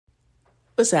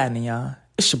What's happening, y'all?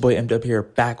 It's your boy MW here,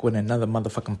 back with another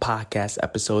motherfucking podcast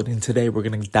episode. And today we're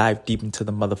going to dive deep into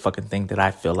the motherfucking thing that I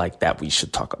feel like that we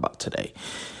should talk about today.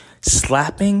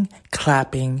 Slapping,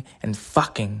 clapping, and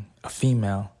fucking a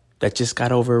female that just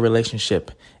got over a relationship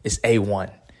is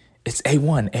A1. It's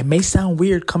A1. It may sound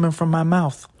weird coming from my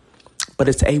mouth, but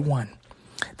it's A1.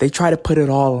 They try to put it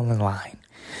all on the line.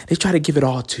 They try to give it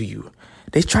all to you.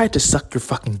 They try to suck your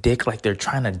fucking dick like they're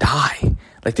trying to die.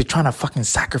 Like they're trying to fucking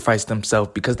sacrifice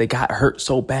themselves because they got hurt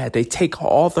so bad. They take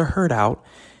all the hurt out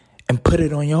and put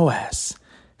it on your ass.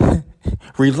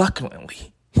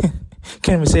 Reluctantly.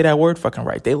 Can't even say that word fucking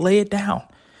right. They lay it down.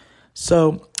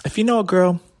 So if you know a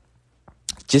girl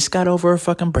just got over a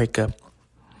fucking breakup,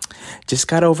 just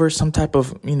got over some type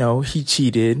of, he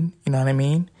cheated, you know what I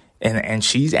mean? And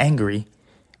she's angry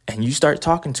and you start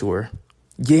talking to her.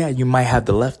 Yeah, you might have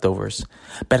the leftovers,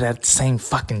 but at the same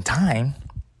fucking time,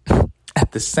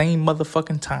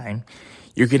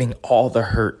 you're getting all the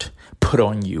hurt put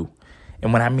on you.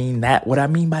 And what I mean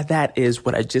by that is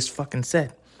what I just fucking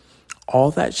said.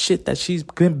 All that shit that she's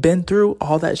been through,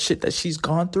 all that shit that she's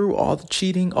gone through, all the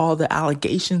cheating, all the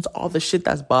allegations, all the shit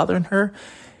that's bothering her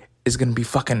is going to be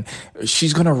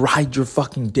she's going to ride your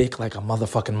fucking dick like a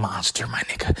motherfucking monster, my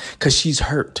nigga, because she's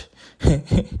hurt.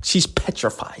 She's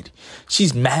petrified.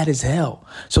 She's mad as hell.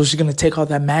 So she's going to take all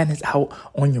that madness out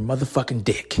on your motherfucking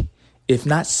dick. If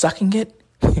not sucking it,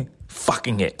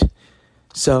 fucking it.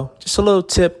 So just a little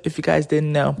tip if you guys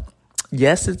didn't know.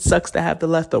 Yes, it sucks to have the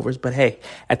leftovers, but hey,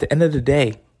 at the end of the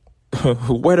day,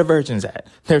 where the virgins at?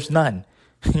 There's none.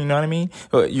 You know what I mean?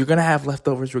 You're going to have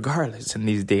leftovers regardless in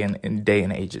these day and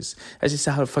ages. That's just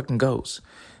how it fucking goes.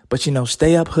 But,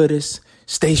 stay up, hooders.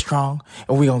 Stay strong.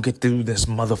 And we going to get through this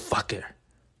motherfucker.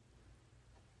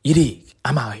 You dig?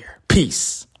 I'm out here.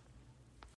 Peace.